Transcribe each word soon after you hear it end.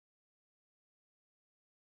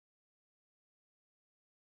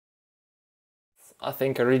I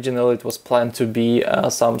think originally it was planned to be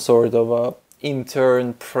some sort of a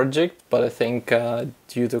intern project, but I think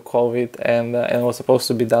due to COVID and it was supposed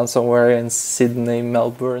to be done somewhere in Sydney,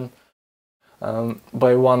 Melbourne,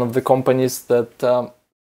 by one of the companies that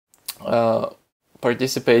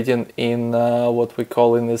participating in what we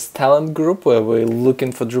call in this talent group, where we're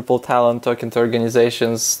looking for Drupal talent, talking to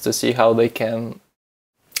organizations to see how they can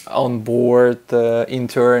onboard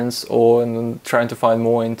interns or trying to find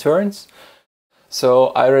more interns. So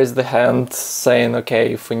I raised the hand saying,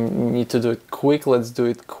 okay, if we need to do it quick, let's do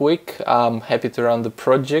it quick. I'm happy to run the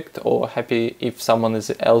project, or happy if someone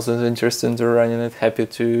else is interested in running it, happy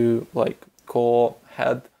to like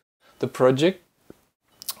co-head the project.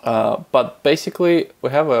 But basically we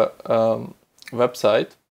have a website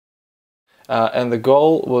and the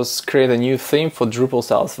goal was create a new theme for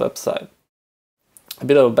DrupalSouth website. A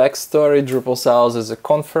bit of a backstory: DrupalSouth is a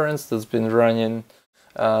conference that's been running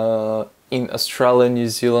in Australia, New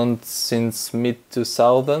Zealand since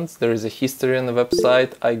mid-2000s. There is a history on the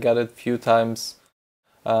website. I got it a few times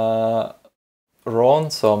wrong,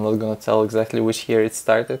 so I'm not going to tell exactly which year it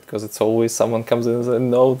started, because it's always someone comes in and says,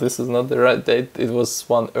 no, this is not the right date, it was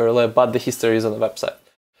one earlier, but the history is on the website.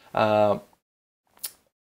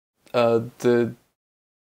 The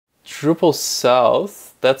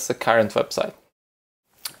DrupalSouth, that's the current website.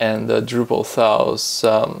 And DrupalSouth,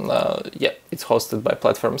 yeah, it's hosted by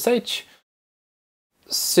Platform Sage.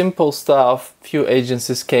 Simple stuff. Few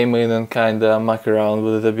agencies came in and kind of muck around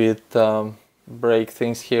with it a bit, break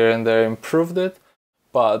things here and there, improved it.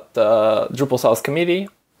 But DrupalSouth committee,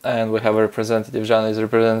 and we have a representative, Jana is a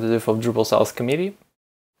representative of DrupalSouth committee.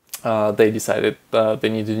 They decided they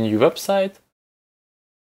needed a new website.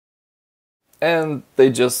 And they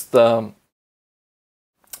just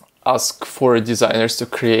ask for designers to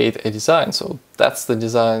create a design. So that's the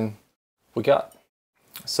design we got.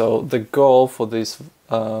 So the goal for this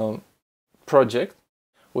project,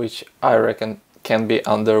 which I reckon can be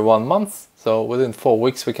under 1 month, so within 4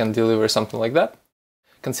 weeks we can deliver something like that.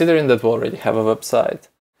 Considering that we already have a website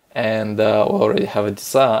and we already have a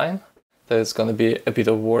design, there's going to be a bit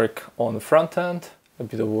of work on the front end, a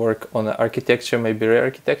bit of work on the architecture, maybe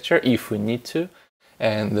re-architecture if we need to,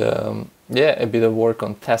 and yeah, a bit of work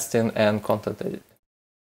on testing and content editing.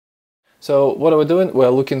 So what are we doing? We're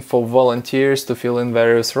looking for volunteers to fill in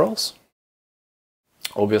various roles.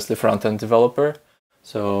 Obviously front-end developer,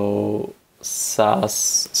 so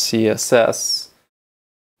SAS, CSS,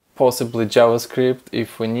 possibly JavaScript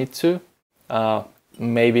if we need to,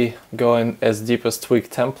 maybe going as deep as tweak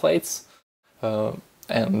templates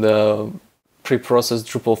and pre-process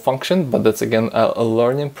Drupal function, but that's again a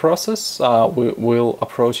learning process. We'll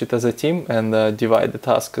approach it as a team and divide the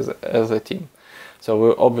task as a team. So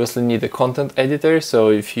we obviously need a content editor, so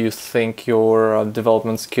if you think your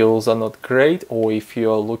development skills are not great, or if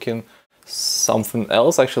you're looking something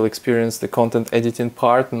else, actually experience the content editing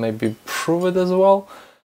part and maybe improve it as well.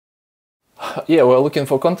 Yeah, we're looking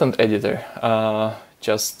for content editor,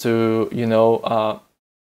 just to, you know,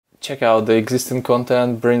 check out the existing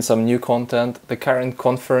content, bring some new content. The current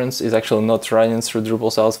conference is actually not running through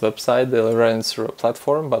DrupalSouth website, they're running through a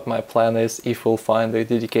platform, but my plan is, if we'll find a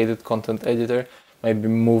dedicated content editor, maybe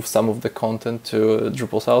move some of the content to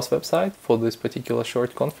DrupalSouth website for this particular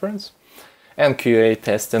short conference. And QA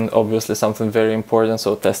testing, obviously something very important,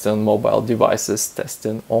 so testing on mobile devices,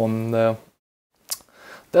 testing on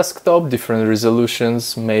desktop, different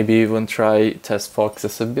resolutions, maybe even try test for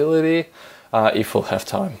accessibility if we'll have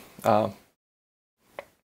time. I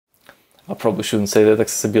probably shouldn't say that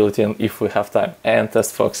accessibility and if we have time, and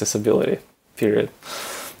test for accessibility, period.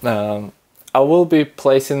 I will be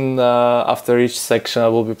placing, after each section, I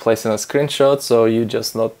will be placing a screenshot, so you're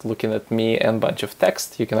just not looking at me and a bunch of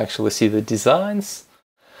text. You can actually see the designs.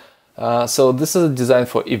 So this is a design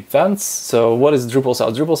for events. So what is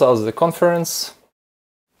DrupalSouth? DrupalSouth is a conference,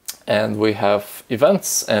 and we have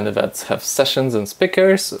events, and events have sessions and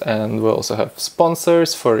speakers, and we also have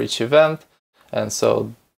sponsors for each event, and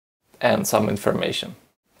so, and some information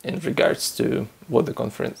in regards to what the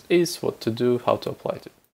conference is, what to do, how to apply to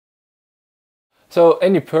it. So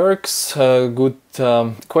any perks? Good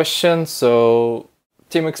question. So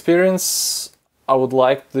team experience. I would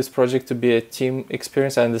like this project to be a team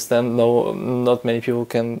experience. I understand not many people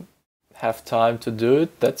can have time to do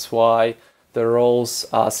it. That's why the roles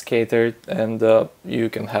are catered, and you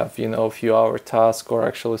can have, you know, a few hour task or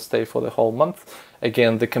actually stay for the whole month.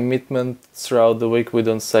 Again, the commitment throughout the week, we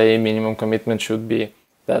don't say minimum commitment should be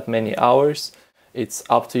that many hours. It's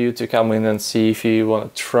up to you to come in and see if you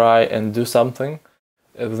want to try and do something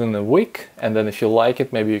within a week, and then if you like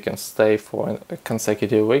it, maybe you can stay for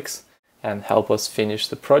consecutive weeks and help us finish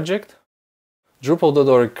the project.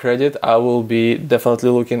 Drupal.org credit, I will be definitely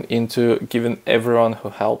looking into giving everyone who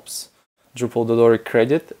helps Drupal.org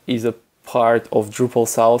credit is a part of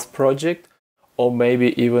DrupalSouth project, or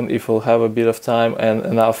maybe even if we'll have a bit of time and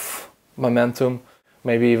enough momentum,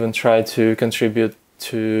 maybe even try to contribute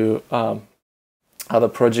to other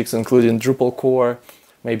projects, including Drupal core,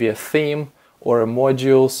 maybe a theme or a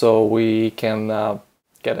module, so we can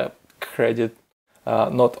get a credit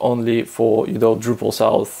not only for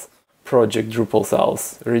DrupalSouth project,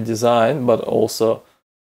 DrupalSouth redesign, but also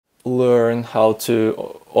learn how to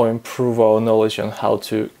or improve our knowledge on how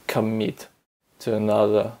to commit to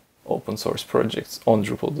another open source projects on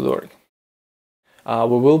Drupal.org.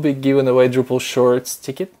 We will be giving away Drupal Shorts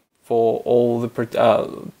ticket for all the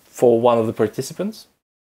for one of the participants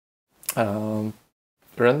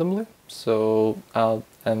randomly. So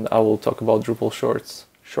and I will talk about Drupal Shorts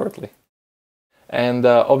shortly. And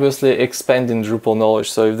obviously expanding Drupal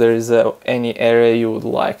knowledge. So if there is any area you would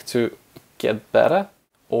like to get better,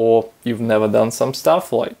 or you've never done some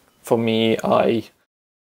stuff, like for me, I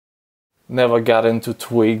never got into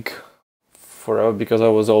Twig forever because I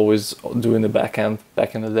was always doing the backend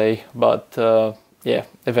back in the day. But yeah,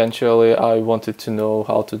 eventually I wanted to know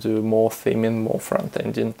how to do more theming, more front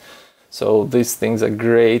ending. So these things are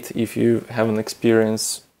great if you have an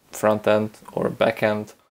experience front end or back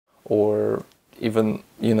end, or even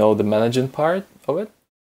the managing part of it.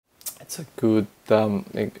 It's a good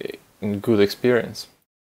good experience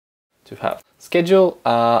to have. Schedule,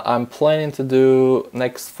 I'm planning to do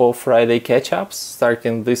next 4 Friday catch-ups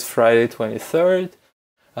starting this Friday 23rd.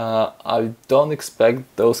 I don't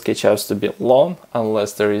expect those catch-ups to be long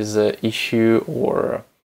unless there is an issue or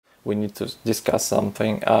we need to discuss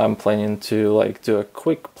something. I'm planning to do a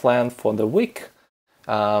quick plan for the week,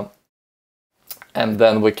 and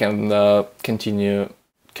then we can continue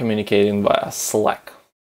communicating via Slack.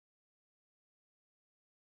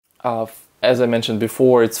 As I mentioned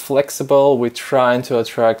before, it's flexible. We're trying to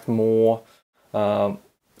attract more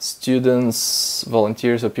students,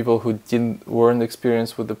 volunteers, or people who weren't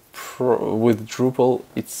experienced with with Drupal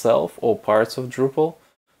itself or parts of Drupal.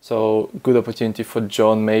 So good opportunity for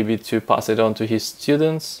John maybe to pass it on to his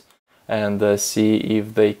students and see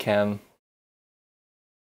if they can,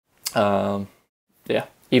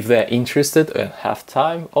 if they're interested and have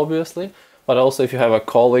time, obviously. But also if you have a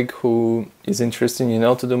colleague who is interested,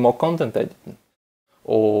 to do more content editing,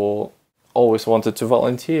 or always wanted to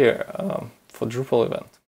volunteer for Drupal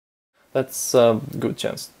event, that's a good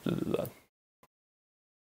chance to do that.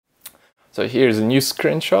 So here's the news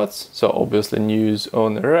screenshots. So obviously news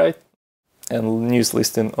on the right and news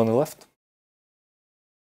listing on the left.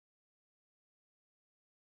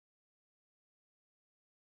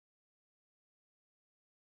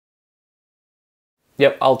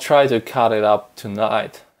 Yep, I'll try to cut it up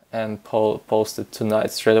tonight and post it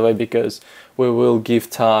tonight straight away, because we will give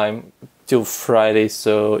time till Friday.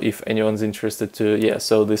 So if anyone's interested to,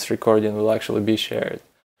 so this recording will actually be shared.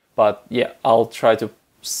 But yeah, I'll try to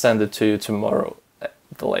send it to you tomorrow at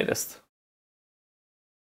the latest.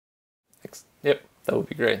 Yep, that would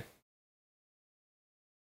be great.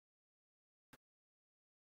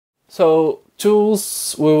 So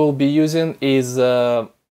tools we will be using is,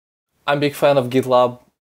 I'm a big fan of GitLab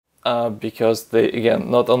because they,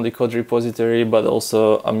 again, not only code repository, but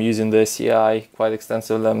also I'm using the CI quite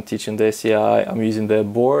extensively. I'm teaching the CI, I'm using the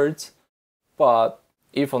boards. But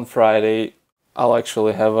if on Friday I'll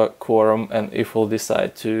actually have a quorum, and if we'll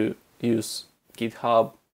decide to use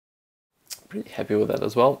GitHub, pretty happy with that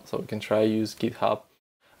as well. So we can try use GitHub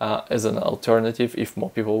as an alternative if more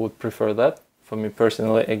people would prefer that. For me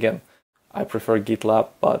personally, again, I prefer GitLab,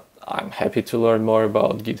 but I'm happy to learn more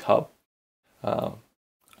about GitHub.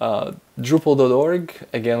 Drupal.org,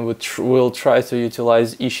 again, we'll try to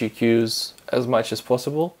utilize issue queues as much as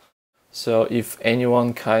possible. So if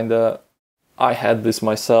anyone I had this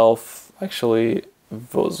myself, actually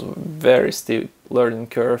was very steep learning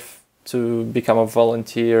curve to become a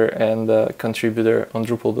volunteer and a contributor on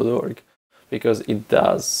Drupal.org, because it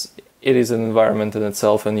is an environment in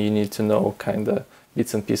itself, and you need to know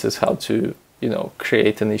bits and pieces how to,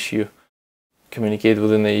 create an issue, communicate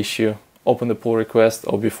within the issue, open the pull request,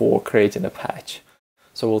 or before creating a patch.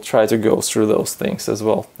 So we'll try to go through those things as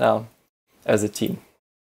well as a team.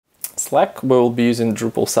 Slack, we will be using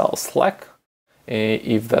DrupalSouth Slack,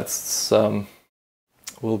 if that's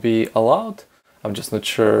will be allowed. I'm just not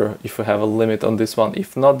sure if we have a limit on this one.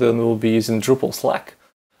 If not, then we'll be using Drupal Slack,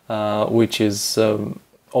 which is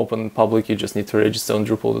open public. You just need to register on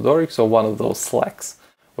Drupal.org. So one of those Slacks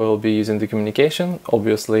we'll be using the communication.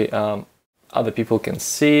 Obviously, other people can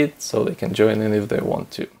see it, so they can join in if they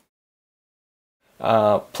want to.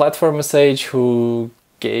 Platform message who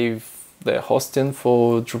gave the hosting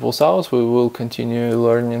for DrupalSouth. We will continue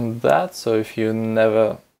learning that. So if you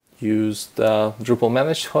never used Drupal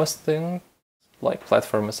managed hosting, like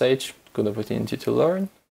Platform message, good opportunity to learn.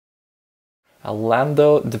 A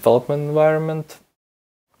Lando development environment.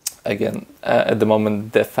 Again, at the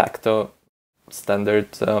moment, de facto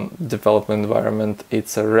standard development environment.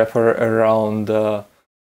 It's a wrapper around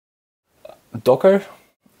Docker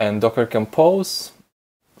and Docker Compose.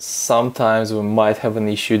 Sometimes we might have an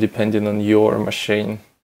issue depending on your machine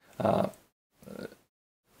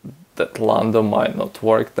that Lando might not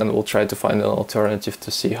work. Then we'll try to find an alternative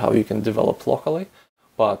to see how you can develop locally.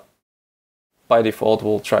 But by default,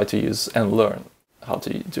 we'll try to use and learn how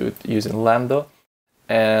to do it using Lando.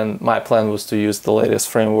 And my plan was to use the latest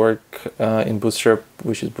framework in Bootstrap,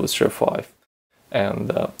 which is Bootstrap 5,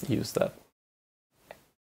 and use that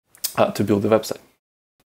to build the website.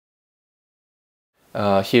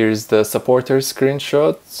 Here's the supporters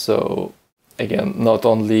screenshot. So again, not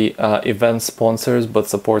only event sponsors, but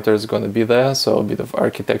supporters going to be there. So a bit of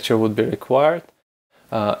architecture would be required.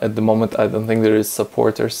 At the moment, I don't think there is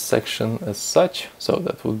supporters section as such. So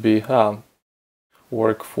that would be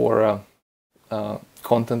work for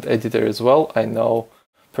content editor as well. I know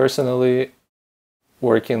personally,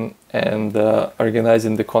 working and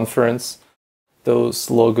organizing the conference, those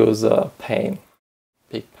logos are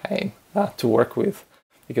big pain to work with,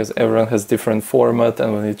 because everyone has different format,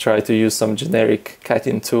 and when you try to use some generic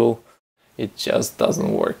cutting tool, it just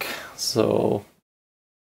doesn't work. So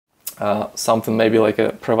something maybe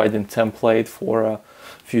like providing template for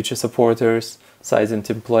future supporters, sizing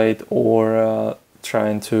template, or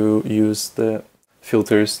trying to use the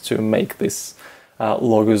filters to make these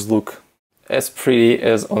logos look as pretty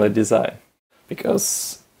as on a design.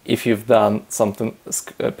 Because if you've done something,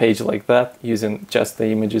 a page like that using just the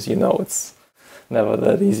images, you know it's never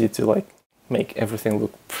that easy to like make everything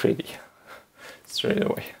look pretty straight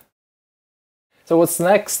away. So what's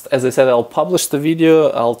next? As I said, I'll publish the video.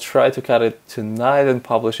 I'll try to cut it tonight and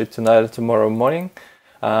publish it tonight or tomorrow morning.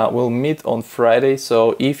 We'll meet on Friday.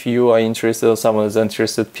 So if you are interested or someone is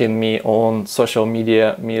interested, pin me on social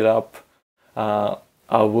media meetup.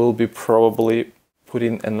 I will be probably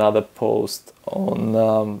putting another post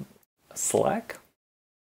on Slack.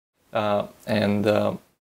 Yeah,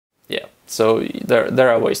 so there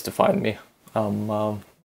are ways to find me. I'm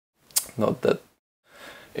not that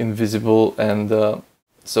invisible, and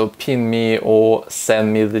so pin me or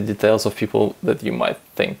send me the details of people that you might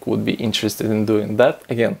think would be interested in doing that.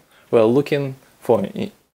 Again, we're looking for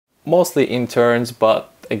mostly interns,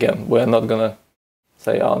 but again, we're not gonna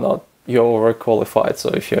say, oh no, you're overqualified. So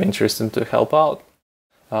if you're interested to help out,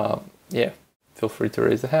 yeah, feel free to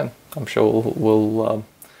raise a hand. I'm sure we'll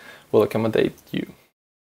accommodate you.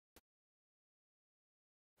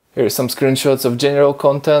 Here are some screenshots of general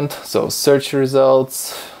content. So search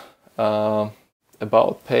results,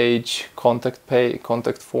 about page, contact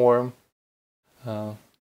form.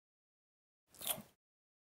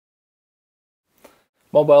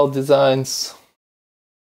 Mobile designs.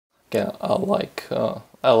 Again,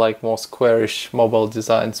 I like more squarish mobile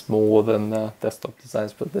designs more than desktop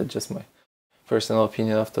designs, but that's just my personal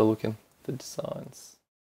opinion after looking at the designs.